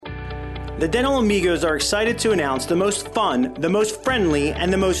The Dental Amigos are excited to announce the most fun, the most friendly,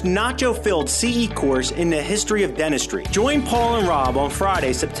 and the most nacho-filled CE course in the history of dentistry. Join Paul and Rob on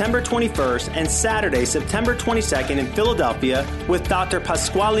Friday, September 21st and Saturday, September 22nd in Philadelphia with Dr.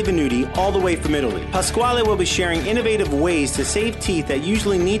 Pasquale Venuti all the way from Italy. Pasquale will be sharing innovative ways to save teeth that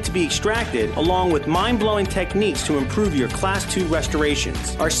usually need to be extracted, along with mind-blowing techniques to improve your Class II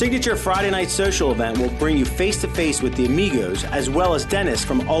restorations. Our signature Friday night social event will bring you face-to-face with the Amigos as well as dentists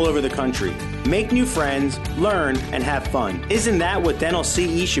from all over the country. Make new friends, learn, and have fun. Isn't that what dental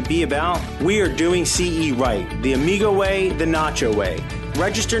CE should be about? We are doing CE right, the Amigo way, the Nacho way.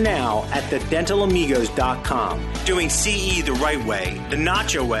 Register now at theDentalAmigos.com. Doing CE the right way, the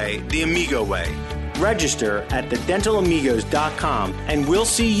Nacho way, the Amigo way. Register at theDentalAmigos.com, and we'll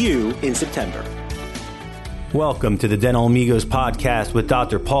see you in September. Welcome to the Dental Amigos podcast with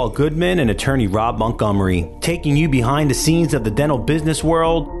Dr. Paul Goodman and attorney Rob Montgomery, taking you behind the scenes of the dental business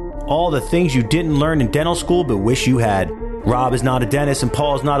world, all the things you didn't learn in dental school but wish you had. Rob is not a dentist and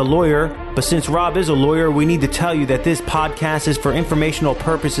Paul is not a lawyer, but since Rob is a lawyer, we need to tell you that this podcast is for informational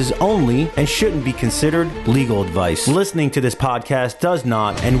purposes only and shouldn't be considered legal advice. Listening to this podcast does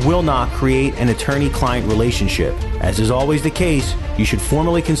not and will not create an attorney-client relationship. As is always the case, you should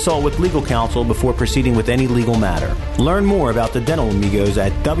formally consult with legal counsel before proceeding with any legal matter. Learn more about the Dental Amigos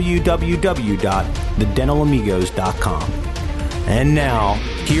at www.theDentalAmigos.com. And now,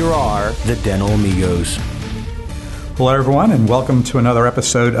 here are the Dental Amigos. Hello, everyone, and welcome to another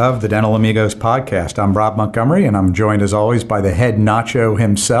episode of the Dental Amigos podcast. I'm Rob Montgomery, and I'm joined, as always, by the head nacho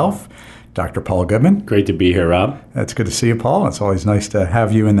himself, Dr. Paul Goodman. Great to be here, Rob. It's good to see you, Paul. It's always nice to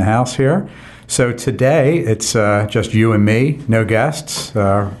have you in the house here. So today, it's just you and me, no guests,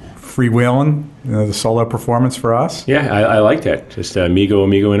 freewheeling, the solo performance for us. Yeah, I like that. Just amigo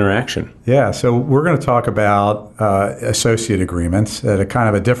interaction. Yeah, so we're going to talk about associate agreements at a kind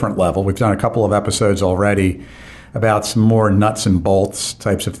of a different level. We've done a couple of episodes already about some more nuts and bolts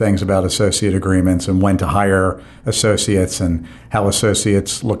types of things about associate agreements and when to hire associates and how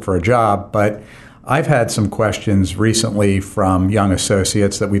associates look for a job. But I've had some questions recently from young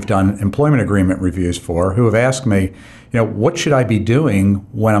associates that we've done employment agreement reviews for who have asked me, what should I be doing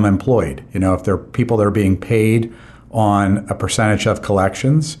when I'm employed? If there are people that are being paid on a percentage of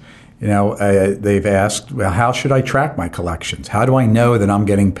collections, they've asked, well, how should I track my collections? How do I know that I'm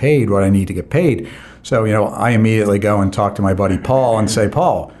getting paid what I need to get paid? So, I immediately go and talk to my buddy Paul and say,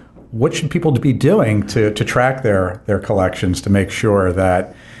 Paul, what should people be doing to track their collections to make sure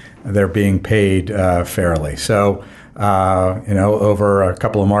that they're being paid fairly? So, over a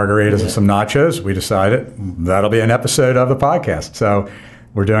couple of margaritas and some nachos, we decided that'll be an episode of the podcast. So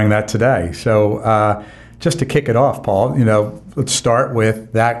we're doing that today. So just to kick it off, Paul, let's start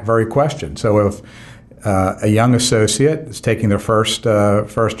with that very question. So if a young associate is taking their first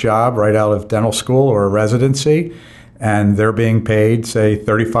job right out of dental school or a residency, and they're being paid, say,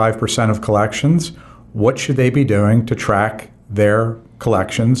 35% of collections, what should they be doing to track their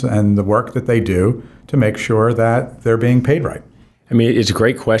collections and the work that they do to make sure that they're being paid right? I mean, it's a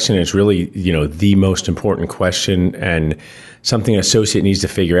great question. It's really, the most important question and something an associate needs to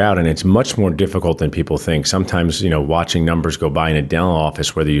figure out. And it's much more difficult than people think. Sometimes, watching numbers go by in a dental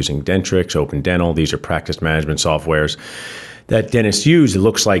office where they're using Dentrix, Open Dental, these are practice management softwares that dentists use. It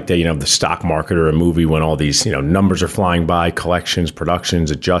looks like the stock market or a movie when all these, numbers are flying by, collections,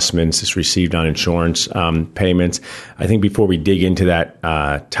 productions, adjustments, it's received on insurance payments. I think before we dig into that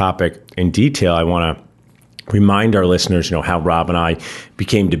topic in detail, I want to remind our listeners, how Rob and I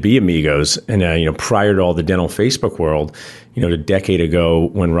became to be amigos. And, prior to all the dental Facebook world, a decade ago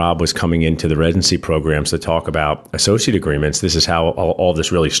when Rob was coming into the residency programs to talk about associate agreements, this is how all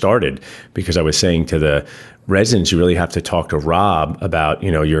this really started. Because I was saying to the residents, you really have to talk to Rob about,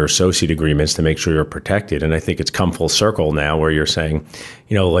 your associate agreements to make sure you're protected. And I think it's come full circle now where you're saying,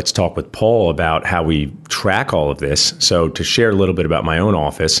 let's talk with Paul about how we track all of this. So to share a little bit about my own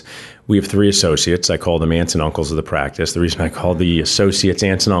office, we have 3 associates. I call them aunts and uncles of the practice. The reason I call the associates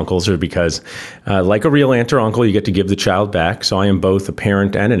aunts and uncles are because, like a real aunt or uncle, you get to give the child back. So I am both a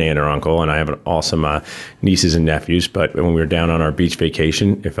parent and an aunt or uncle, and I have an awesome nieces and nephews. But when we were down on our beach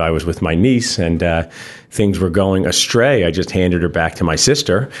vacation, if I was with my niece and things were going astray, I just handed her back to my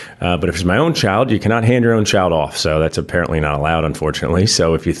sister. But if it's my own child, you cannot hand your own child off. So that's apparently not allowed, unfortunately.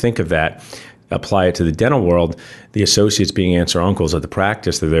 So if you think of that, apply it to the dental world, the associates being aunts or uncles of the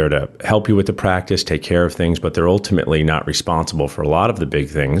practice, they're there to help you with the practice, take care of things, but they're ultimately not responsible for a lot of the big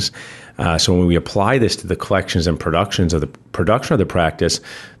things. So when we apply this to the collections and production of the practice,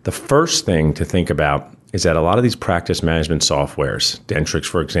 the first thing to think about is that a lot of these practice management softwares, Dentrix,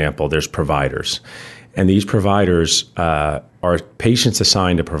 for example, there's providers. And these providers are patients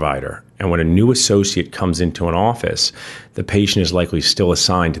assigned a provider. And when a new associate comes into an office, the patient is likely still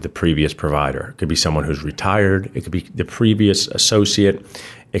assigned to the previous provider. It could be someone who's retired. It could be the previous associate.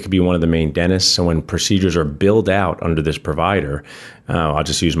 It could be one of the main dentists. So when procedures are billed out under this provider, I'll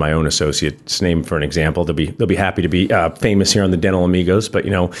just use my own associate's name for an example. They'll be happy to be famous here on the Dental Amigos. But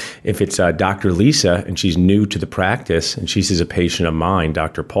if it's Dr. Lisa and she's new to the practice and she sees a patient of mine,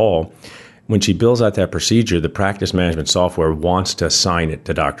 Dr. Paul, when she bills out that procedure, the practice management software wants to assign it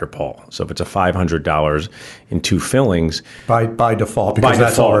to Dr. Paul. So if it's a $500 in 2 fillings, by default, because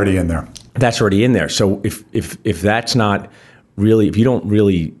that's already in there. That's already in there. So if that's not really, if you don't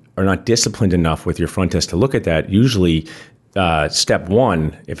really are not disciplined enough with your front desk to look at that, usually step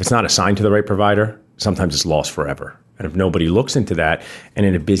one, if it's not assigned to the right provider, sometimes it's lost forever. And if nobody looks into that, and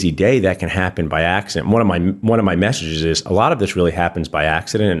in a busy day, that can happen by accident. One of my messages is a lot of this really happens by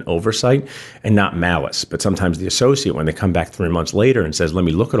accident and oversight and not malice. But sometimes the associate, when they come back 3 months later and says, let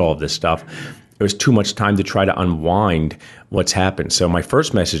me look at all of this stuff, there was too much time to try to unwind what's happened. So my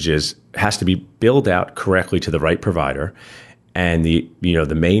first message has to be billed out correctly to the right provider. And the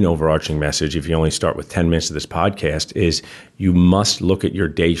main overarching message, if you only start with 10 minutes of this podcast, is you must look at your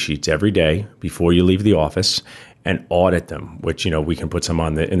day sheets every day before you leave the office and audit them, which, we can put some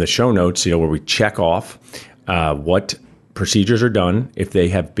in the show notes, where we check off what procedures are done, if they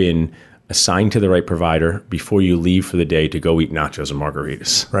have been assigned to the right provider before you leave for the day to go eat nachos and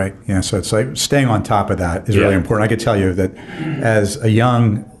margaritas. Right. Yeah. So it's like staying on top of that is really important. I could tell you that as a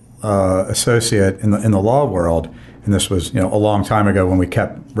young associate in the law world, and this was, a long time ago when we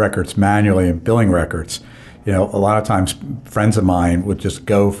kept records manually and billing records, a lot of times friends of mine would just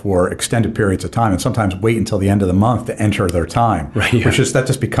go for extended periods of time and sometimes wait until the end of the month to enter their time, right, yeah. That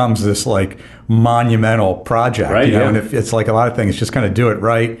just becomes this like monumental project, right, And if it's like a lot of things, just kind of do it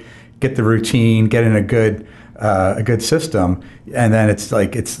right, get the routine, get in a good system, and then it's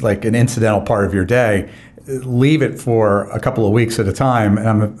like an incidental part of your day. Leave it for a couple of weeks at a time, and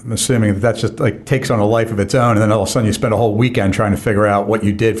I'm assuming that just like takes on a life of its own, and then all of a sudden you spend a whole weekend trying to figure out what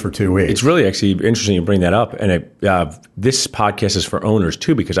you did for 2 weeks. It's really actually interesting you bring that up, and this podcast is for owners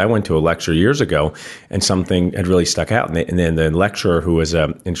too, because I went to a lecture years ago, and something had really stuck out, and then the lecturer, who was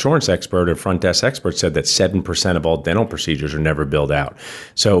an insurance expert, a front desk expert, said that 7% of all dental procedures are never billed out.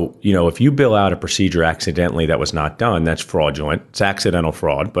 So if you bill out a procedure accidentally that was not done, that's fraudulent. It's accidental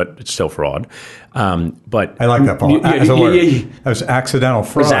fraud, but it's still fraud. But I like that, Paul. As a lawyer, that was accidental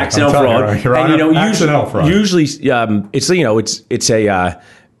fraud. It's accidental fraud. Your Honor, accidental fraud. Usually, it's a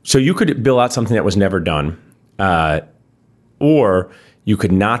so you could bill out something that was never done, or you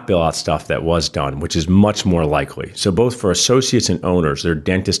could not bill out stuff that was done, which is much more likely. So both for associates and owners, they're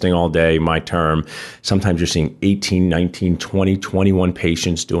dentisting all day, my term. Sometimes you're seeing 18, 19, 20, 21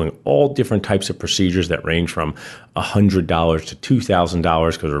 patients doing all different types of procedures that range from $100 to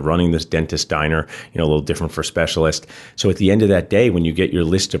 $2,000 because we're running this dentist diner, a little different for specialists. So at the end of that day, when you get your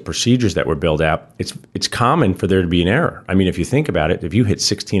list of procedures that were billed out, it's common for there to be an error. I mean, if you think about it, if you hit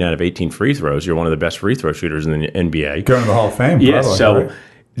 16 out of 18 free throws, you're one of the best free throw shooters in the NBA. Going to the Hall of Fame. Yes. Probably, so right?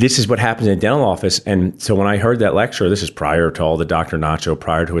 This is what happens in a dental office. And so when I heard that lecture, this is prior to all the Dr. Nacho,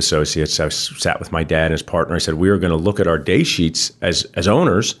 prior to associates, I sat with my dad and his partner. I said, we are going to look at our day sheets as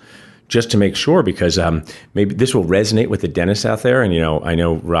owners, just to make sure, because maybe this will resonate with the dentists out there. And, I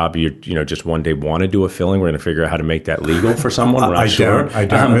know, Rob, you just one day want to do a filling. We're going to figure out how to make that legal for someone. I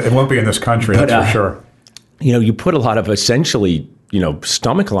don't. It won't be in this country, that's for sure. You put a lot of essentially,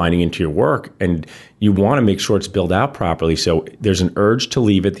 stomach lining into your work, and you want to make sure it's billed out properly. So there's an urge to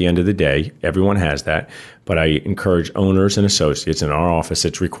leave at the end of the day. Everyone has that. But I encourage owners and associates in our office,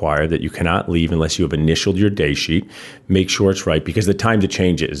 it's required that you cannot leave unless you have initialed your day sheet. Make sure it's right, because the time to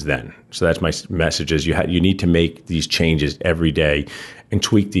change it is then. So that's my message is you need to make these changes every day and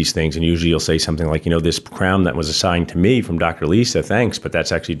tweak these things. And usually you'll say something like, this crown that was assigned to me from Dr. Lisa, thanks, but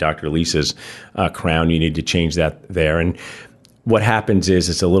that's actually Dr. Lisa's crown. You need to change that there. And what happens is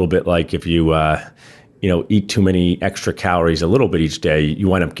it's a little bit like if you eat too many extra calories a little bit each day, you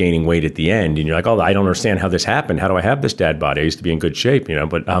wind up gaining weight at the end. And you're like, I don't understand how this happened. How do I have this dad body? I used to be in good shape,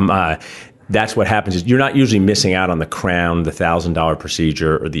 But that's what happens is you're not usually missing out on the crown, the $1,000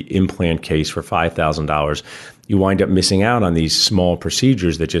 procedure, or the implant case for $5,000. You wind up missing out on these small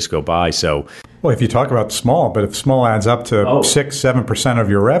procedures that just go by. So, well, if you talk about small, but if small adds up to 6-7%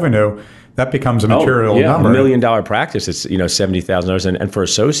 of your revenue, that becomes a material number. $1 million practice, it's $70,000, and for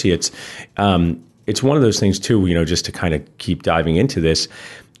associates, it's one of those things too. Just to kind of keep diving into this,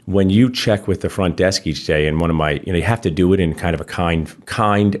 when you check with the front desk each day, and you have to do it in kind of a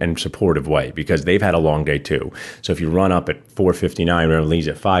kind and supportive way, because they've had a long day too. So if you run up at 4:59 or leaves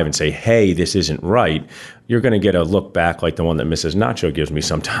at 5 and say, hey, this isn't right, you're going to get a look back like the one that Mrs. Nacho gives me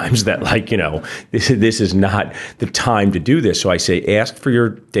sometimes, that this is not the time to do this. So I say, ask for your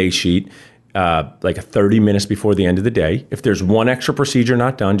day sheet, like 30 minutes before the end of the day. If there's one extra procedure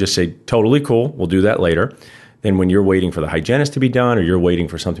not done, just say, totally cool, we'll do that later. Then when you're waiting for the hygienist to be done, or you're waiting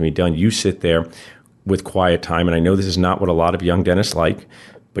for something to be done, you sit there with quiet time. And I know this is not what a lot of young dentists like,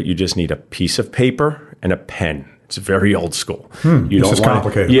 but you just need a piece of paper and a pen. It's very old school. This is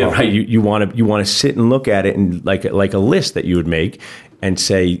complicated. Yeah, right. You want to sit and look at it, and like a list that you would make, and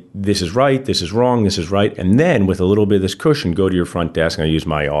say, this is right, this is wrong, this is right. And then with a little bit of this cushion, go to your front desk, and I use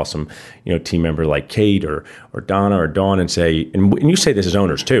my awesome, team member like Kate or Donna or Dawn, and say, and you say this as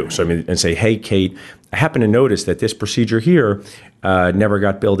owners too. So and say, hey, Kate, I happen to notice that this procedure here never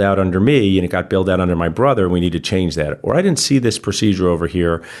got billed out under me, and it got billed out under my brother, and we need to change that. Or I didn't see this procedure over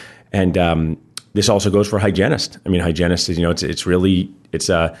here, and this also goes for hygienist. I mean, hygienist is,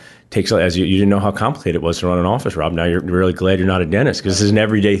 takes, as you didn't know how complicated it was to run an office, Rob. Now you're really glad you're not a dentist, because this is an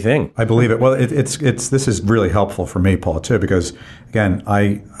everyday thing. I believe it. Well, this is really helpful for me, Paul, too, because again,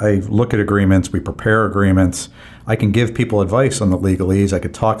 I look at agreements, we prepare agreements. I can give people advice on the legalese. I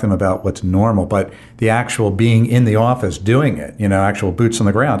could talk to them about what's normal, but the actual being in the office doing it, actual boots on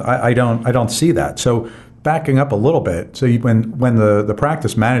the ground, I don't see that. So backing up a little bit, so when the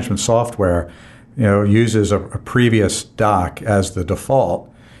practice management software uses a previous doc as the default,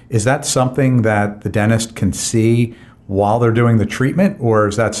 is that something that the dentist can see while they're doing the treatment, or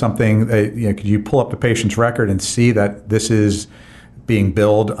is that something that, could you pull up the patient's record and see that this is being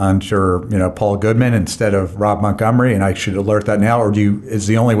billed under Paul Goodman instead of Rob Montgomery, and I should alert that now, or is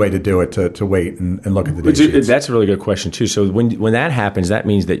the only way to do it to wait and look at the date sheets? That's a really good question too. So when that happens, that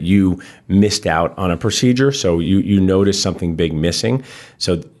means that you missed out on a procedure. So you noticed something big missing.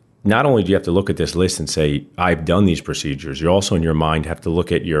 So not only do you have to look at this list and say, I've done these procedures, you also in your mind have to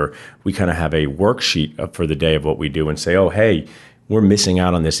look at we kind of have a worksheet up for the day of what we do and say, oh, hey, we're missing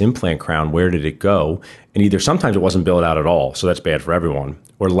out on this implant crown. Where did it go? And either sometimes it wasn't billed out at all, so that's bad for everyone,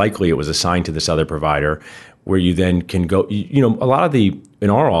 or likely it was assigned to this other provider, where you then can go, a lot of in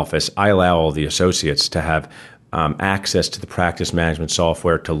our office, I allow all the associates to have access to the practice management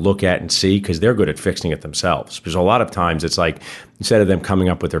software to look at and see, because they're good at fixing it themselves. Because a lot of times it's like, instead of them coming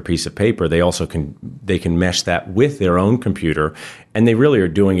up with their piece of paper, they can mesh that with their own computer, and they really are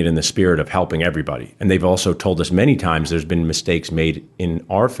doing it in the spirit of helping everybody. And they've also told us many times there's been mistakes made in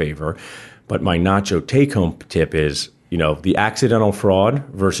our favor. But my Nacho take-home tip is, the accidental fraud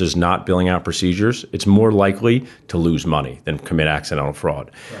versus not billing out procedures, it's more likely to lose money than commit accidental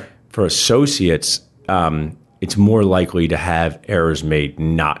fraud. Right. For associates, it's more likely to have errors made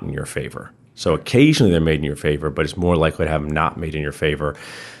not in your favor. So occasionally they're made in your favor, but it's more likely to have them not made in your favor.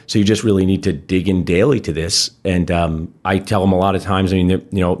 So you just really need to dig in daily to this. And I tell them a lot of times,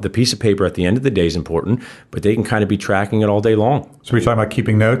 the piece of paper at the end of the day is important, but they can kind of be tracking it all day long. So we're talking about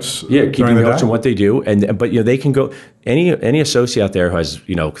keeping notes? Yeah, keeping notes on what they do. But they can go, any associate out there who has,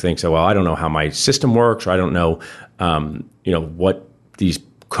 thinks, well, I don't know how my system works, or I don't know, what these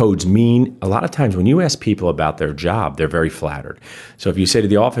codes mean. A lot of times when you ask people about their job, they're very flattered. So if you say to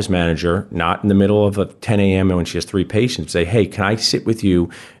the office manager, not in the middle of 10 a.m. and when she has 3 patients, say, hey, can I sit with you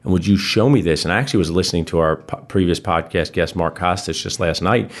and would you show me this? And I actually was listening to our previous podcast guest, Mark Costas, just last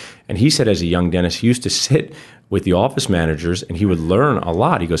night, and he said as a young dentist, he used to sit with the office managers and he would learn a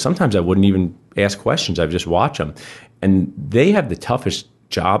lot. He goes, sometimes I wouldn't even ask questions, I would just watch them. And they have the toughest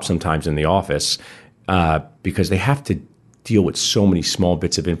job sometimes in the office because they have to deal with so many small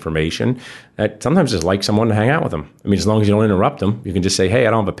bits of information that sometimes it's like someone to hang out with them. I mean, as long as you don't interrupt them, you can just say, hey,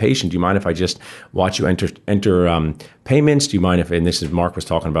 I don't have a patient. Do you mind if I just watch you enter payments? Do you mind if, and this is Mark was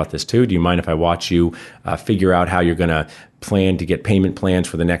talking about this too, do you mind if I watch you figure out how you're going to plan to get payment plans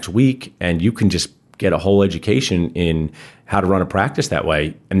for the next week? And you can just get a whole education in how to run a practice that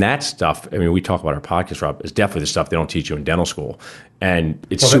way. And that stuff, I mean, we talk about our podcast, Rob, is definitely the stuff they don't teach you in dental school. And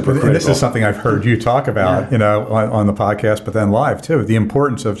it's super critical. And this is something I've heard you talk about, on the podcast, but then live too, the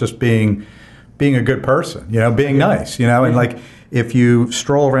importance of just being a good person, being nice, and like if you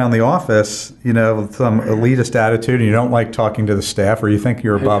stroll around the office, with some elitist attitude and you don't like talking to the staff or you think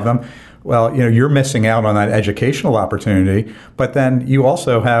you're above them, well, you're missing out on that educational opportunity, but then you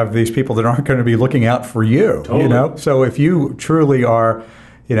also have these people that aren't going to be looking out for you, Totally. So if you truly are,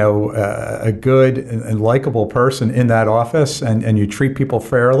 a good and likable person in that office, and you treat people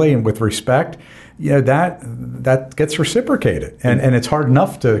fairly and with respect, that gets reciprocated, and it's hard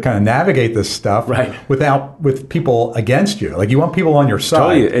enough to kind of navigate this stuff with people against you. Like, you want people on your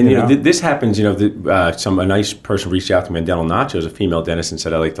side. Totally. And this happens. A nice person reached out to me in Dental Nachos, a female dentist, and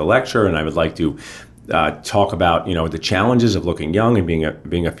said, "I'd like to lecture, and I would like to talk about the challenges of looking young and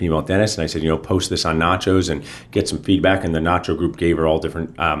being a female dentist." And I said, post this on Nachos and get some feedback. And the Nacho group gave her all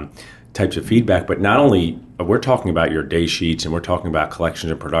different types of feedback. But not only we're talking about your day sheets and we're talking about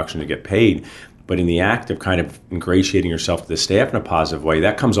collections and production to get paid, but in the act of kind of ingratiating yourself to the staff in a positive way,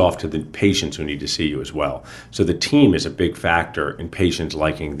 that comes off to the patients who need to see you as well. So the team is a big factor in patients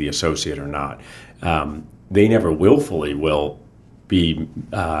liking the associate or not. They never willfully will be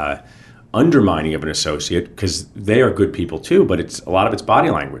undermining of an associate, because they are good people too, but a lot of it's body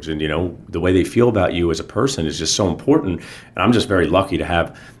language, and the way they feel about you as a person is just so important. And I'm just very lucky to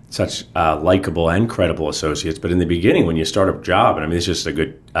have such likable and credible associates. But in the beginning, when you start a job, and it's just a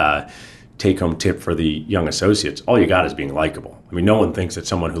good take-home tip for the young associates, all you got is being likable. No one thinks that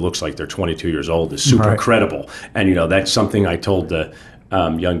someone who looks like they're 22 years old is super credible. And that's something I told the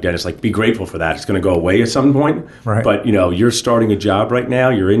young dentists, like, be grateful for that. It's going to go away at some point. Right. But you're starting a job right now.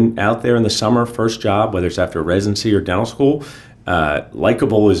 You're out there in the summer, first job, whether it's after residency or dental school.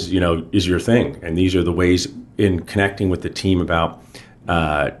 Likable is your thing, and these are the ways in connecting with the team about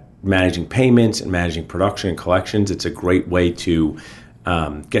managing payments and managing production and collections. It's a great way to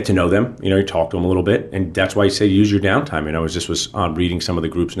get to know them. You talk to them a little bit, and that's why you say use your downtime. I was on reading some of the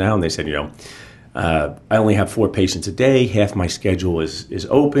groups now, and they said, I only have 4 patients a day. Half my schedule is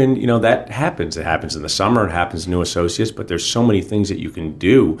open. That happens. It happens in the summer. It happens to new associates. But there's so many things that you can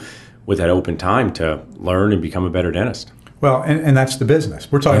do with that open time to learn and become a better dentist. Well, and that's the business.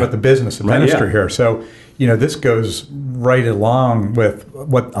 We're talking about the business of dentistry here. So, this goes right along with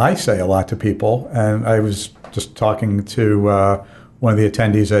what I say a lot to people. And I was just talking to one of the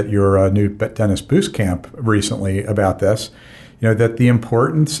attendees at your new dentist boost camp recently about this. That the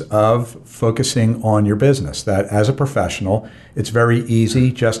importance of focusing on your business, that as a professional, it's very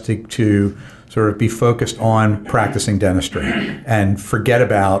easy just to sort of be focused on practicing dentistry and forget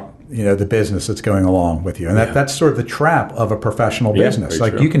about, the business that's going along with you. And that's sort of the trap of a professional business.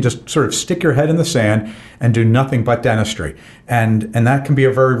 Like, you can just sort of stick your head in the sand and do nothing but dentistry. And that can be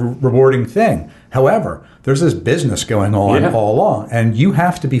a very rewarding thing. However, there's this business going on all along, and you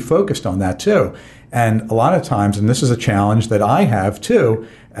have to be focused on that too. And a lot of times, and this is a challenge that I have too,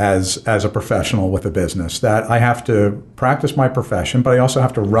 as a professional with a business, that I have to practice my profession, but I also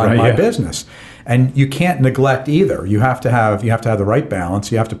have to run my business. And you can't neglect either. You have to have the right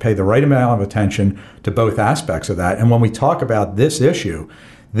balance. You have to pay the right amount of attention to both aspects of that. And when we talk about this issue,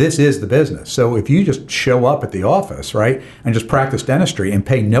 this is the business. So if you just show up at the office, and just practice dentistry and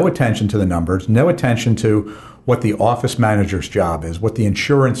pay no attention to the numbers, no attention to what the office manager's job is, what the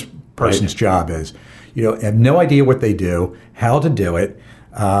insurance person's job is, have no idea what they do, how to do it,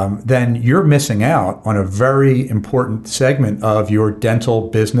 then you're missing out on a very important segment of your dental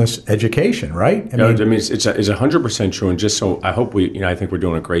business education, right? It's 100% true. And just so I hope I think we're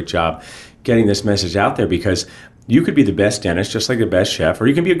doing a great job getting this message out there, because you could be the best dentist, just like the best chef, or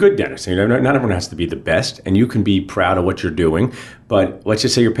you can be a good dentist. Not everyone has to be the best, and you can be proud of what you're doing. But let's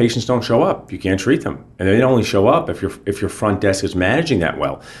just say your patients don't show up. You can't treat them. And they only show up if your front desk is managing that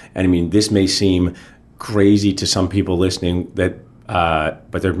well. And this may seem crazy to some people listening, but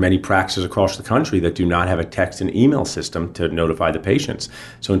there are many practices across the country that do not have a text and email system to notify the patients.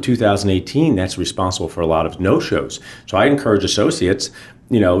 So in 2018, that's responsible for a lot of no-shows. So I encourage associates,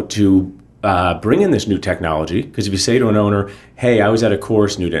 to bring in this new technology, because if you say to an owner, hey, I was at a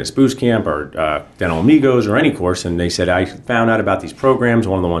course, New Dentist Boost Camp or Dental Amigos or any course, and they said, I found out about these programs,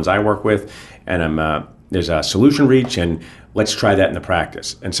 one of the ones I work with, and there's a Solution Reach, and let's try that in the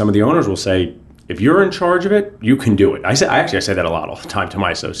practice. And some of the owners will say, if you're in charge of it, you can do it. I say that a lot all the time to my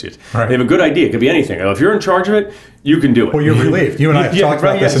associates. Right. They have a good idea. It could be anything. If you're in charge of it, you can do it. Well, you're relieved. You and I have talked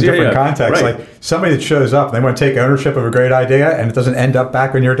about this in different contexts. Right. Like, somebody that shows up and they want to take ownership of a great idea and it doesn't end up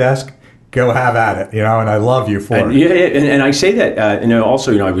back on your desk, go have at it, and I love you for it. Yeah, and I say that, and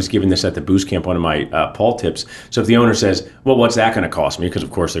also, I was given this at the Boost Camp, one of my Paul tips. So if the owner says, well, what's that going to cost me? Because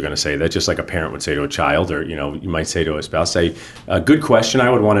of course they're going to say that, just like a parent would say to a child, or, you might say to a spouse, say, good question, I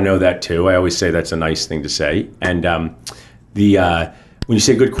would want to know that too. I always say that's a nice thing to say. And when you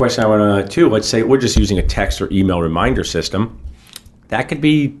say good question, I want to know that too, let's say we're just using a text or email reminder system. That could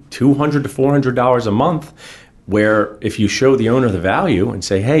be $200 to $400 a month. Where if you show the owner the value and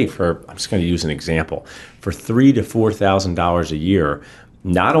say, hey, I'm just going to use an example, for $3,000 to $4,000 a year,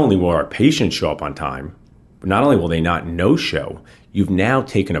 not only will our patients show up on time, but not only will they not no-show, you've now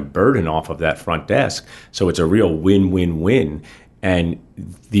taken a burden off of that front desk. So it's a real win-win-win. And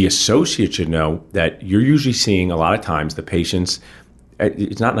the associate should know that you're usually seeing a lot of times the patients.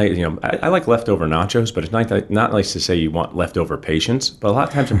 It's not like, I like leftover nachos, but it's not nice to say you want leftover patients. But a lot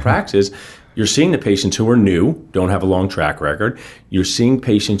of times in practice, you're seeing the patients who are new, don't have a long track record. You're seeing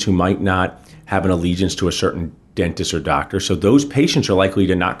patients who might not have an allegiance to a certain dentist or doctor. So those patients are likely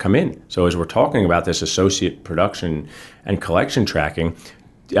to not come in. So as we're talking about this associate production and collection tracking,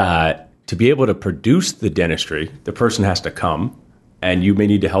 to be able to produce the dentistry, the person has to come, and you may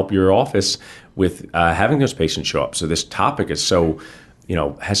need to help your office with having those patients show up. So this topic is so,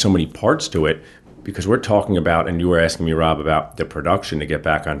 has so many parts to it, because we're talking about, and you were asking me, Rob, about the production to get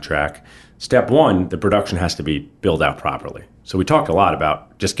back on track. Step one, the production has to be billed out properly. So we talked a lot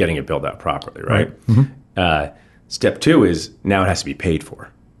about just getting it billed out properly, right? Mm-hmm. Step two is now it has to be paid for.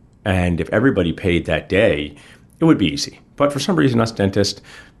 And if everybody paid that day, it would be easy. But for some reason, us dentists,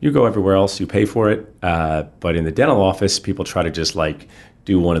 you go everywhere else, you pay for it. But in the dental office, people try to just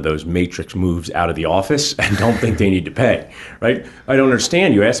do one of those matrix moves out of the office and don't think they need to pay, right? I don't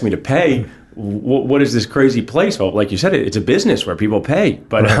understand. You asked me to pay. What is this crazy place? Well, like you said, it's a business where people pay.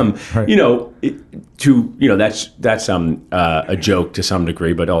 But that's a joke to some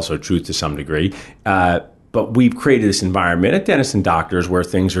degree, but also truth to some degree. But we've created this environment at dentists and doctors where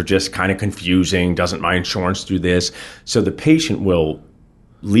things are just kind of confusing. Doesn't my insurance do this? So the patient will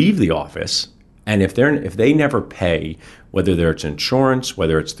leave the office, and if they never pay, whether it's insurance,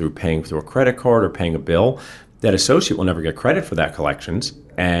 whether it's through paying through a credit card or paying a bill, that associate will never get credit for that collections,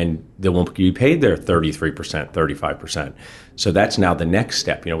 and they won't be paid their 33%, 35%. So that's now the next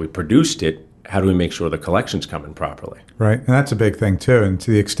step. We produced it. How do we make sure the collection's coming properly? Right. And that's a big thing, too. And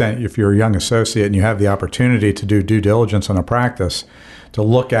to the extent, if you're a young associate and you have the opportunity to do due diligence on a practice, to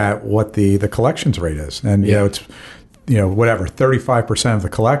look at what the collections rate is. And, it's, 35% of the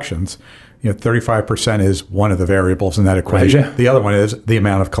collections, 35% is one of the variables in that equation. Right. The other one is the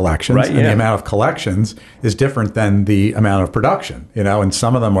amount of collections. Right, and the amount of collections is different than the amount of production, and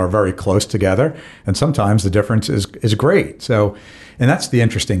some of them are very close together. And sometimes the difference is great. So, and that's the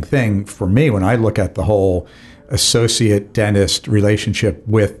interesting thing for me when I look at the whole associate dentist relationship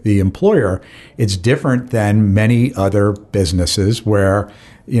with the employer. It's different than many other businesses where,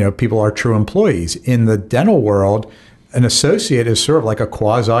 people are true employees. In the dental world, an associate is sort of like a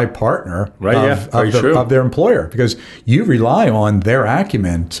quasi-partner of their employer, because you rely on their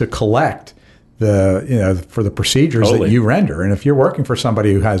acumen to collect for the procedures that you render. And if you're working for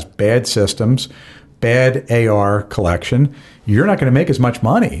somebody who has bad systems, bad AR collection, you're not going to make as much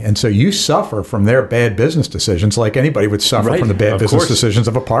money. And so you suffer from their bad business decisions like anybody would suffer from the bad business decisions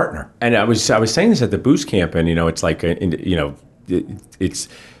of a partner. And I was saying this at the Boost Camp, and it's like it's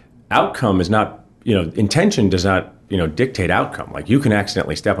outcome is not, intention does not dictate outcome. Like, you can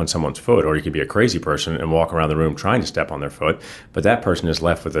accidentally step on someone's foot, or you could be a crazy person and walk around the room trying to step on their foot, but that person is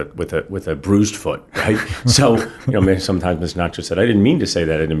left with a bruised foot, right? So, sometimes Ms. Nacho said, I didn't mean to say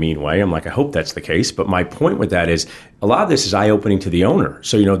that in a mean way. I'm like, I hope that's the case. But my point with that is, a lot of this is eye-opening to the owner.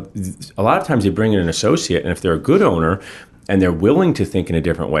 So, a lot of times they bring in an associate, and if they're a good owner and they're willing to think in a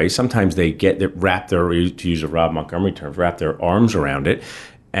different way, sometimes they wrap their, to use a Rob Montgomery term, wrap their arms around it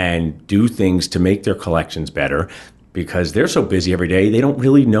and do things to make their collections better, because they're so busy every day, they don't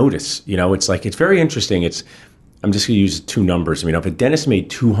really notice. It's very interesting. I'm just going to use two numbers. If a dentist made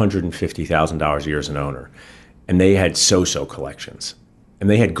 $250,000 a year as an owner, and they had so-so collections, and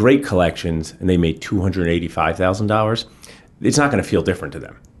they had great collections, and they made $285,000, it's not going to feel different to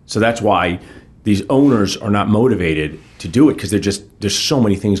them. So that's why these owners are not motivated to do it, because there's so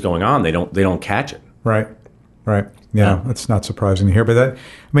many things going on. They don't catch it. Right. Yeah, that's not surprising to hear. But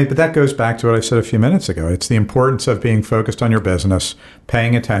that goes back to what I said a few minutes ago. It's the importance of being focused on your business,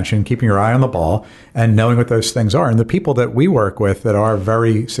 paying attention, keeping your eye on the ball, and knowing what those things are. And the people that we work with that are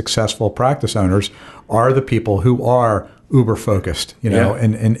very successful practice owners are the people who are uber focused,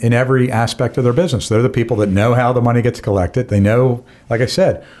 in every aspect of their business. They're the people that know how the money gets collected. They know, like I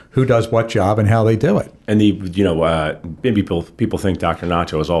said, who does what job and how they do it. And maybe people think Dr.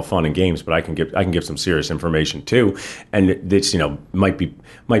 Nacho is all fun and games, but I can give some serious information too. And it's might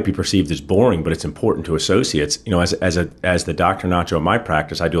be perceived as boring, but it's important to associates. As the Dr. Nacho in my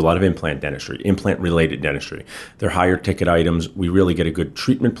practice, I do a lot of implant dentistry, implant related dentistry. They're higher ticket items. We really get a good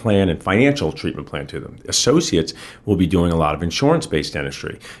treatment plan and financial treatment plan to them. Associates will be doing a lot of insurance based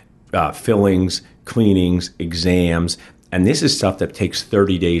dentistry, fillings, cleanings, exams. And this is stuff that takes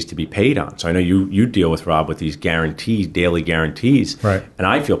 30 days to be paid on. So I know you deal with, Rob, with these guarantees, daily guarantees. Right. And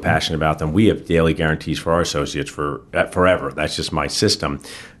I feel passionate about them. We have daily guarantees for our associates for forever. That's just my system.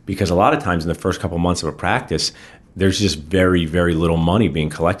 Because a lot of times in the first couple of months of a practice, there's just very, very little money being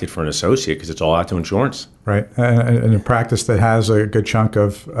collected for an associate because it's all out to insurance. Right. And a practice that has a good chunk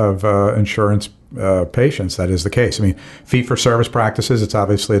of insurance patients, that is the case. I mean, fee-for-service practices, it's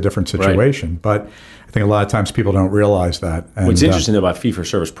obviously a different situation, right. But I think a lot of times people don't realize that. And, what's interesting about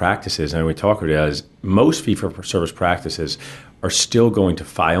fee-for-service practices, and we talk about it, is most fee-for-service practices are still going to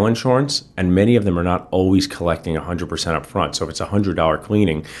file insurance, and many of them are not always collecting 100% up front. So if it's a $100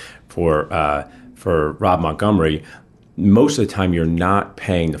 cleaning for Rob Montgomery, most of the time you're not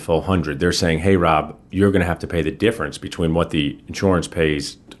paying the full 100. They're saying, hey, Rob, you're going to have to pay the difference between what the insurance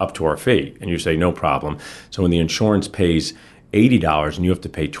pays up to our fee. And you say, no problem. So when the insurance pays $80 and you have to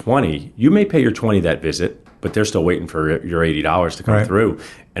pay $20, you may pay your $20 that visit, but they're still waiting for your $80 to come right. through.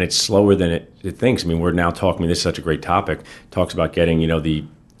 And it's slower than it thinks. I mean, we're now talking, this is such a great topic, talks about getting, the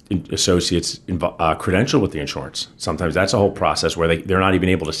associates credentialed with the insurance. Sometimes that's a whole process where they're not even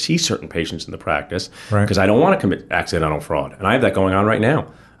able to see certain patients in the practice because I don't want to commit accidental fraud. And I have that going on right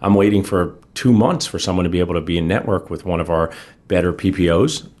now. I'm waiting for 2 months for someone to be able to be in network with one of our better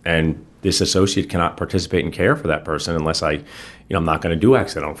PPOs, and this associate cannot participate in care for that person unless I'm not going to do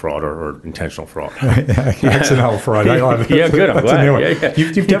accidental fraud or intentional fraud. Accidental fraud. I love it. Yeah, good. I'm glad. A new one. Yeah.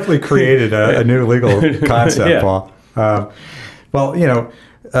 You've definitely created a new legal concept, Paul. But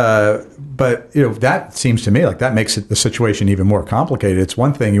that seems to me like that makes the situation even more complicated. It's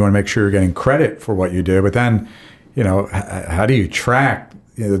one thing you want to make sure you're getting credit for what you do, but then, how do you track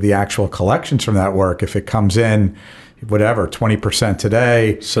the actual collections from that work if it comes in, whatever, 20%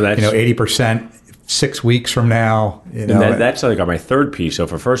 today, so that's 80% 6 weeks from now. That's like my third piece. So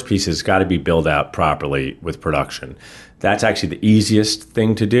for first piece, it's got to be built out properly with production. That's actually the easiest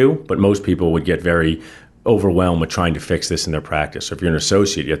thing to do, but most people would get very overwhelmed with trying to fix this in their practice. So if you're an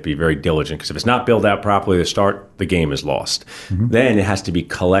associate, you have to be very diligent, because if it's not built out properly to start, the game is lost. Mm-hmm. Then it has to be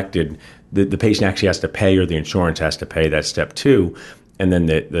collected. The patient actually has to pay, or the insurance has to pay. That's step 2. And then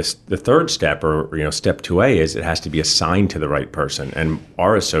the third step, or step 2A, is it has to be assigned to the right person. And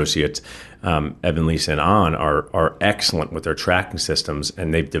our associates, Evan, Lisa, and An, are excellent with their tracking systems,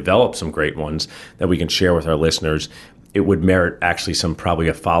 and they've developed some great ones that we can share with our listeners. It would merit actually probably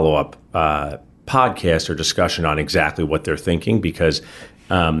a follow-up podcast or discussion on exactly what they're thinking, because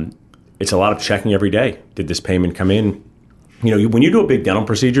it's a lot of checking every day. Did this payment come in? When you do a big dental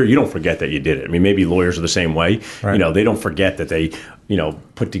procedure, you don't forget that you did it. I mean, maybe lawyers are the same way. Right. They don't forget that they,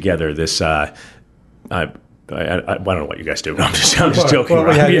 put together this. I don't know what you guys do. I'm just joking. Well,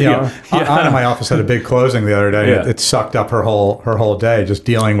 Anna in my office had a big closing the other day. Yeah. It sucked up her whole day just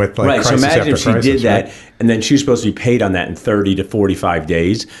dealing with crisis after crisis. So imagine she did that, and then she's supposed to be paid on that in 30 to 45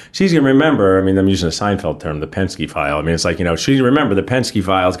 days. She's going to remember. I mean, I'm using a Seinfeld term, the Penske file. I mean, it's like she's remember the Penske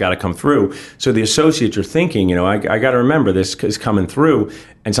file's got to come through. So the associates are thinking, I got to remember this is coming through.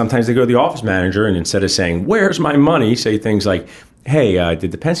 And sometimes they go to the office manager, and instead of saying, "Where's my money?" say things like, hey,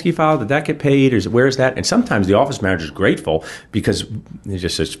 did the Penske file, did that get paid? Where's that? And sometimes the office manager is grateful, because it's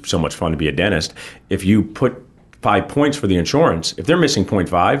just so much fun to be a dentist. If you put 5 points for the insurance, if they're missing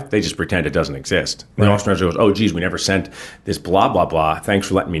 0.5, they just pretend it doesn't exist. Right. The office manager goes, oh, geez, we never sent this blah, blah, blah. Thanks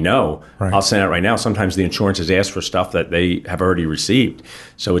for letting me know. Right. I'll send it right now. Sometimes the insurance has asked for stuff that they have already received.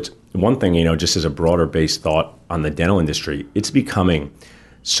 So it's one thing, just as a broader based thought on the dental industry, it's becoming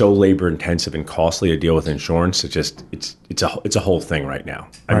so labor intensive and costly to deal with insurance. It's a whole thing right now.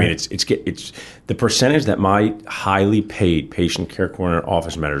 I mean, it's the percentage that my highly paid patient care coordinator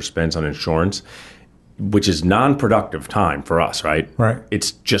office manager spends on insurance, which is non-productive time for us, right? Right.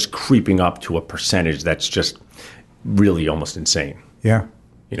 It's just creeping up to a percentage that's just really almost insane. Yeah.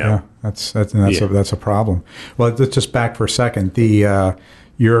 Yeah, that's a problem. Well, let's just back for a second.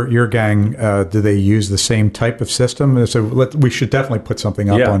 Your gang, do they use the same type of system? So we should definitely put something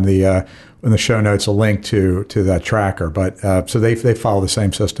up on in the show notes, a link to that tracker. But so they follow the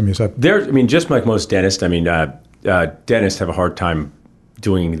same system, you said? Just like most dentists, dentists have a hard time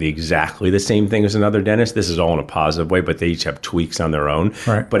doing exactly the same thing as another dentist. This is all in a positive way, but they each have tweaks on their own.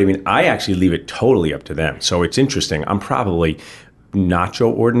 Right. But I actually leave it totally up to them. So it's interesting. I'm probably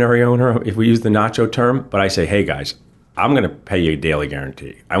nacho ordinary owner, if we use the nacho term, but I say, hey guys, I'm going to pay you a daily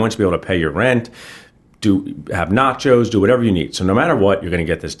guarantee. I want you to be able to pay your rent, have nachos, do whatever you need. So no matter what, you're going to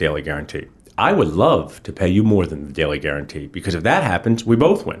get this daily guarantee. I would love to pay you more than the daily guarantee, because if that happens, we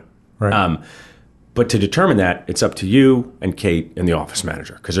both win. Right. But to determine that, it's up to you and Kate and the office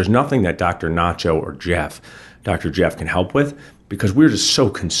manager, because there's nothing that Dr. Nacho or Dr. Jeff can help with, because we're just so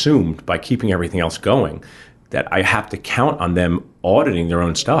consumed by keeping everything else going that I have to count on them auditing their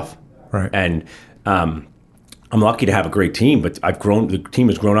own stuff. Right. And I'm lucky to have a great team, but the team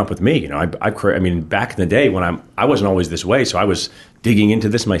has grown up with me. Back in the day when I wasn't always this way, so I was digging into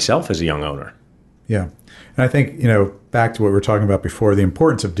this myself as a young owner. Yeah. And I think, back to what we were talking about before, the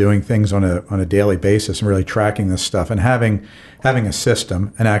importance of doing things on a daily basis and really tracking this stuff and having a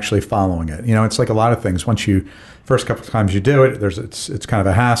system and actually following it. It's like a lot of things. Once first couple of times you do it, it's kind of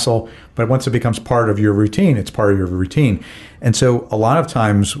a hassle, but once it becomes part of your routine, it's part of your routine. And so a lot of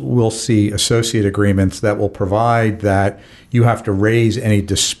times we'll see associate agreements that will provide that you have to raise any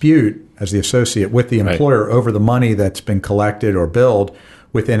dispute as the associate with the employer over the money that's been collected or billed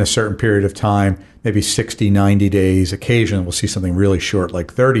within a certain period of time, maybe 60, 90 days. Occasionally we'll see something really short,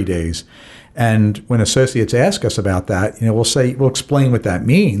 like 30 days. And when associates ask us about that, we'll explain what that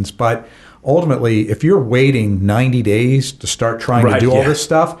means. But ultimately, if you're waiting 90 days to start trying to do all this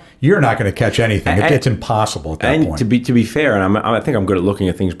stuff, you're not going to catch anything. It's impossible at that point. And to be fair, and I think I'm good at looking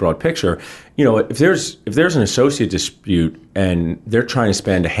at things broad picture. If there's an associate dispute and they're trying to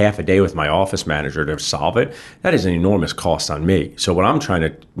spend a half a day with my office manager to solve it, that is an enormous cost on me. So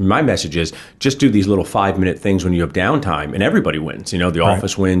what my message is just do these little 5-minute things when you have downtime, and everybody wins. The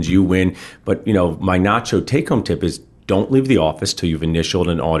office wins, you win. But my nacho take-home tip is don't leave the office till you've initialed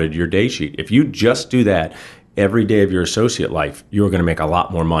and audited your day sheet. If you just do that every day of your associate life, you're going to make a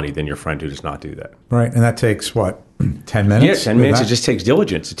lot more money than your friend who does not do that. Right. And that takes, 10 minutes? Yeah, 10 minutes. It just takes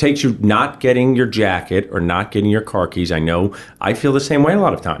diligence. It takes you not getting your jacket or not getting your car keys. I know I feel the same way a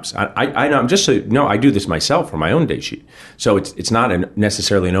lot of times. I do this myself for my own day sheet. So it's not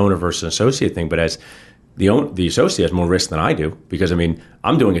necessarily an owner versus an associate thing, but as the associate has more risk than I do because,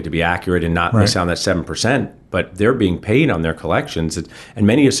 I'm doing it to be accurate and not miss out on that 7%, but they're being paid on their collections. And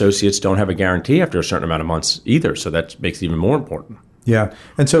many associates don't have a guarantee after a certain amount of months either, so that makes it even more important. Yeah.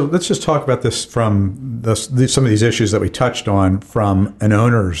 And so let's just talk about this from some of these issues that we touched on from an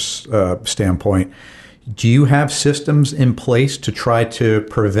owner's standpoint. Do you have systems in place to try to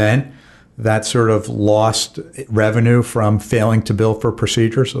prevent that sort of lost revenue from failing to bill for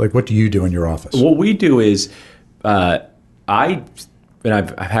procedures? Like, what do you do in your office? What we do is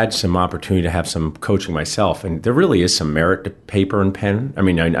I've had some opportunity to have some coaching myself, and there really is some merit to paper and pen.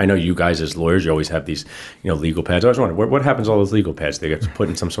 I know you guys as lawyers, you always have these, legal pads. I was wondering, what happens to all those legal pads? They get put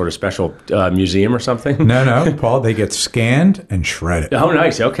in some sort of special museum or something? No, Paul, they get scanned and shredded. Oh,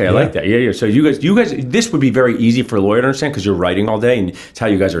 nice. Okay, I like that. Yeah. So you guys, this would be very easy for a lawyer to understand because you're writing all day, and it's how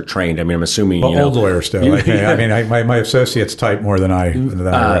you guys are trained. I'm assuming, old lawyers still. My associates type more than I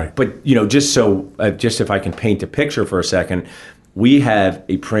write. But, just if I can paint a picture for a second, we have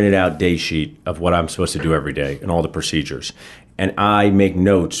a printed out day sheet of what I'm supposed to do every day and all the procedures. And I make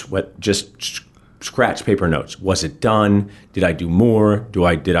notes, just scratch paper notes. Was it done? Did I do more?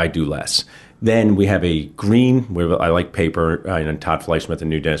 Did I do less? Then we have a green, I like paper, and Todd Fleischman, the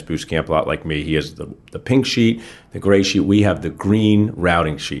new Dennis Boost Camp, a lot like me. He has the pink sheet, the gray sheet. We have the green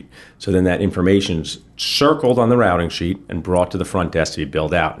routing sheet. So then that information's circled on the routing sheet and brought to the front desk to be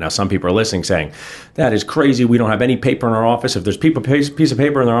billed out. Now, some people are listening saying, that is crazy. We don't have any paper in our office. If there's a piece of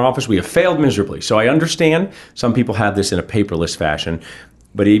paper in our office, we have failed miserably. So I understand some people have this in a paperless fashion.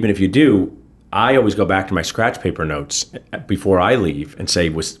 But even if you do, I always go back to my scratch paper notes before I leave and say,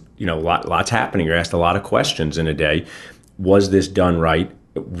 lots happening. You're asked a lot of questions in a day. Was this done right?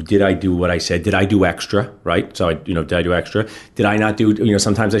 Did I do what I said? Did I do extra? Right? So, did I do extra? Did I not do,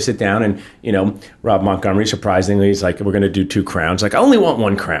 sometimes I sit down and, Rob Montgomery, surprisingly, he's like, we're going to do 2 crowns. Like, I only want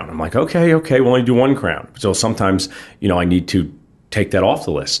 1 crown. I'm like, okay, we'll only do 1 crown. So sometimes, I need to take that off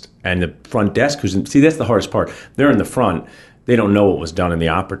the list. And the front desk, that's the hardest part. They're in the front. They don't know what was done in the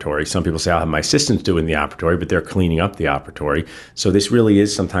operatory. Some people say, I'll have my assistants do it in the operatory, but they're cleaning up the operatory. So this really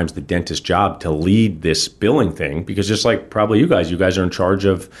is sometimes the dentist's job to lead this billing thing, because just like probably you guys are in charge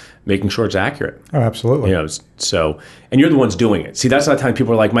of making sure it's accurate. Oh, absolutely. And you're the ones doing it. See, that's a lot of times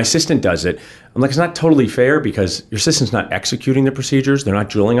people are like, my assistant does it. I'm like, it's not totally fair because your assistant's not executing the procedures. They're not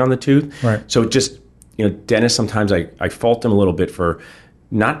drilling on the tooth. Right. So just, dentists, sometimes I fault them a little bit for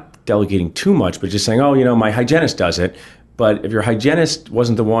not delegating too much, but just saying, my hygienist does it. But if your hygienist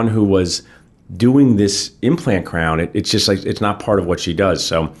wasn't the one who was doing this implant crown, it's just like it's not part of what she does.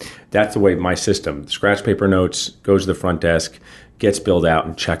 So that's the way my system, scratch paper notes, goes to the front desk, gets billed out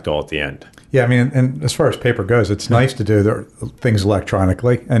and checked all at the end. Yeah, and as far as paper goes, it's nice to do things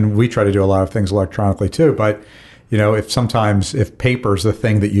electronically, and we try to do a lot of things electronically too. But if paper is the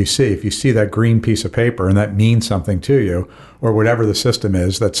thing that you see, if you see that green piece of paper and that means something to you, or whatever the system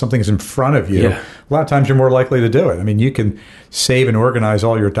is, that something is in front of you, a lot of times you're more likely to do it. You can save and organize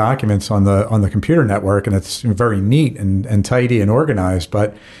all your documents on the computer network, and it's very neat and tidy and organized.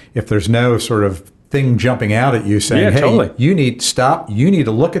 But if there's no sort of thing jumping out at you saying, hey, you need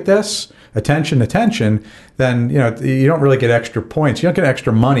to look at this, attention, then you don't really get extra points. You don't get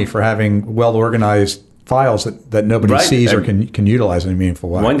extra money for having well-organized files that nobody sees or can utilize in a meaningful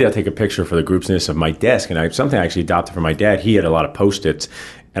way. One day I'll take a picture for the groupsness of my desk, and something I actually adopted from my dad. He had a lot of Post-its,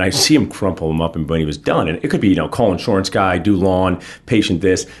 and I see him crumple them up and when he was done. And it could be, call insurance guy, do lawn, patient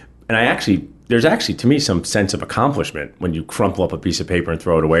this. And there's actually, to me, some sense of accomplishment when you crumple up a piece of paper and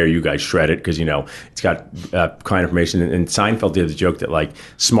throw it away, or you guys shred it because, it's got client information. And Seinfeld did the joke that,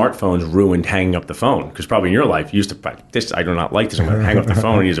 smartphones ruined hanging up the phone, because probably in your life, you used to, I do not like this, I'm going to hang up the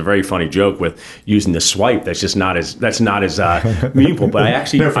phone. And he has a very funny joke with using the swipe. That's not as meaningful. But I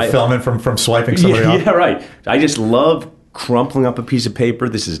actually... No fulfillment from swiping somebody off. Yeah, right. I just love crumpling up a piece of paper.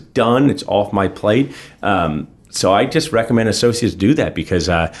 This is done. It's off my plate. So I just recommend associates do that, because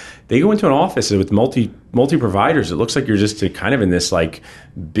they go into an office with multi providers. It looks like you're just kind of in this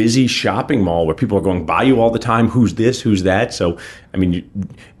busy shopping mall where people are going by you all the time. Who's this? Who's that? So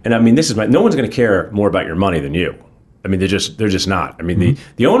this is no one's going to care more about your money than you. They're just not.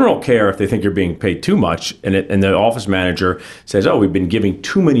 The owner will care if they think you're being paid too much, and the office manager says, "Oh, we've been giving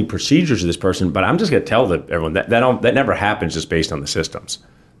too many procedures to this person." But I'm just going to tell everyone that never happens just based on the systems.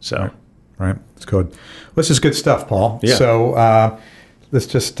 So. Right. That's good. Well, this is good stuff, Paul. Yeah. So let's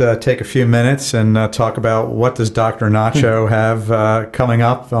just take a few minutes and talk about what does Dr. Nacho have coming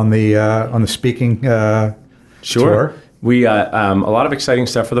up on the speaking tour. We a lot of exciting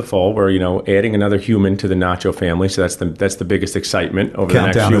stuff for the fall. We're adding another human to the Nacho family, so that's the biggest excitement over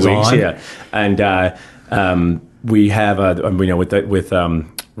Countdown the next few weeks. On. Yeah, and we have with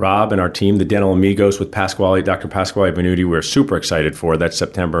Rob and our team, the Dental Amigos with Dr. Pasquale Venuti, we're super excited for. That's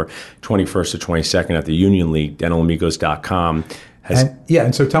September 21st to 22nd at the Union League, dentalamigos.com.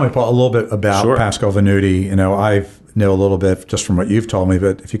 And so tell me, Paul, a little bit about Pasquale Venuti. I know a little bit just from what you've told me,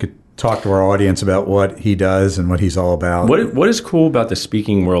 but if you could talk to our audience about what he does and what he's all about. What is cool about the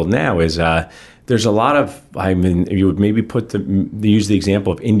speaking world now is there's a lot of, you would maybe use the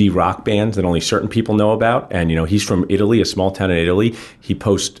example of indie rock bands that only certain people know about. And, he's from Italy, a small town in Italy. He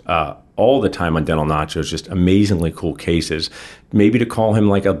posts all the time on Dental Nachos, just amazingly cool cases. Maybe to call him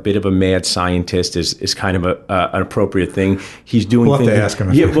a bit of a mad scientist is kind of an appropriate thing. He's doing we'll things. Have to ask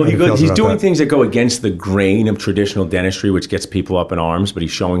him. He's doing things that go against the grain of traditional dentistry, which gets people up in arms, but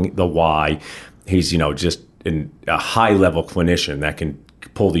he's showing the why. He's, just a high-level clinician that can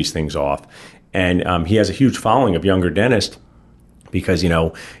pull these things off. And he has a huge following of younger dentists because,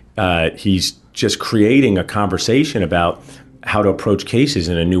 he's just creating a conversation about how to approach cases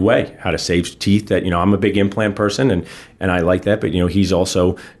in a new way, how to save teeth that, I'm a big implant person and I like that. But, he's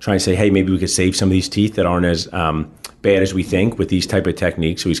also trying to say, hey, maybe we could save some of these teeth that aren't as bad as we think with these type of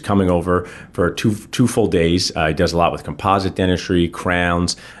techniques. So he's coming over for two full days. He does a lot with composite dentistry,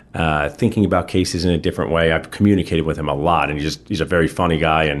 crowns, thinking about cases in a different way. I've communicated with him a lot, and he's a very funny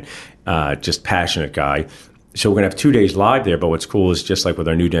guy and just passionate guy. So we're going to have 2 days live there, but what's cool is just like with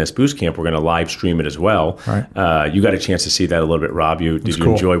our new Dentist Boost Camp, we're going to live stream it as well. Right. You got a chance to see that a little bit, Rob. Did you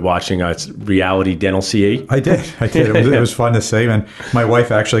enjoy watching reality dental CE? I did. It was fun to see. And my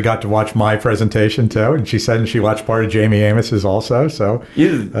wife actually got to watch my presentation too, and she said she watched part of Jamie Amos's also. So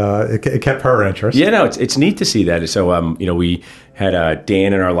it kept her interest. Yeah, no, it's neat to see that. So we had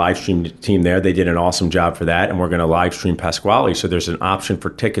Dan and our live stream team there. They did an awesome job for that, and we're going to live stream Pasquale. So there's an option for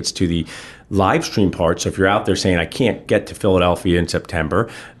tickets to the live stream part. So if you're out there saying, I can't get to Philadelphia in September,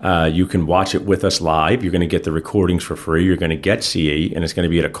 you can watch it with us live. You're going to get the recordings for free. You're going to get CE, and it's going to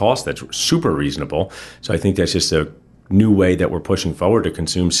be at a cost that's super reasonable. So I think that's just a new way that we're pushing forward to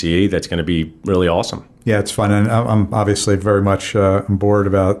consume CE that's going to be really awesome. Yeah, it's fun, and I'm obviously very much on board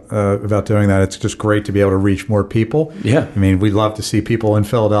about doing that. It's just great to be able to reach more people. Yeah, we love to see people in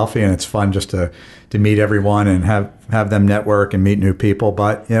Philadelphia, and it's fun just to meet everyone and have them network and meet new people.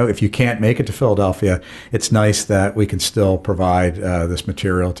 But if you can't make it to Philadelphia, it's nice that we can still provide this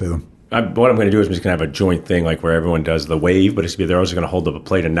material to them. What I'm going to do is I'm just going to have a joint thing like where everyone does the wave, but they're also going to hold up a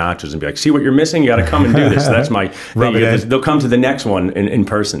plate of nachos and be like, see what you're missing? You got to come and do this. So that's my thing. They'll come to the next one in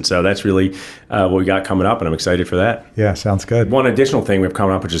person. So that's really what we got coming up, and I'm excited for that. Yeah, sounds good. One additional thing we have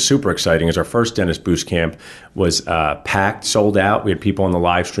coming up, which is super exciting, is our first Dentist Boost Camp was packed, sold out. We had people on the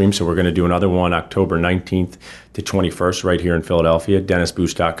live stream, so we're going to do another one October 19th to 21st right here in Philadelphia,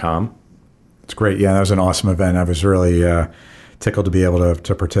 dentistboost.com. It's great. Yeah, that was an awesome event. I was really tickled to be able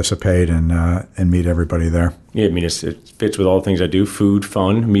to participate and meet everybody there. Yeah, it fits with all the things I do: food,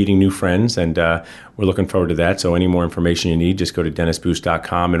 fun, meeting new friends, and we're looking forward to that. So any more information you need, just go to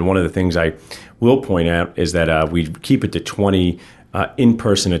dentistboost.com. And one of the things I will point out is that we keep it to 20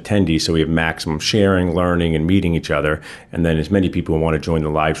 in-person attendees, so we have maximum sharing, learning, and meeting each other. And then as many people who want to join the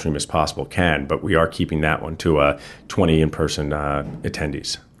live stream as possible can, but we are keeping that one to 20 in-person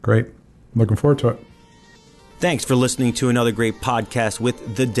attendees. Great. Looking forward to it. Thanks for listening to another great podcast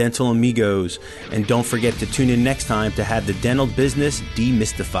with the Dental Amigos. And don't forget to tune in next time to have the dental business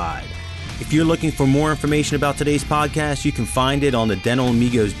demystified. If you're looking for more information about today's podcast, you can find it on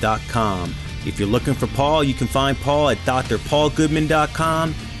thedentalamigos.com. If you're looking for Paul, you can find Paul at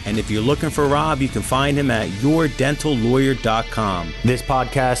drpaulgoodman.com. And if you're looking for Rob, you can find him at yourdentallawyer.com. This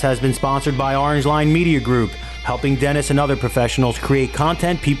podcast has been sponsored by Orange Line Media Group, helping dentists and other professionals create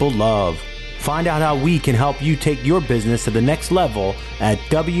content people love. Find out how we can help you take your business to the next level at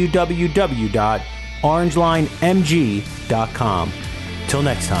www.orangelinemg.com. Till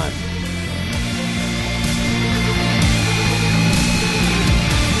next time.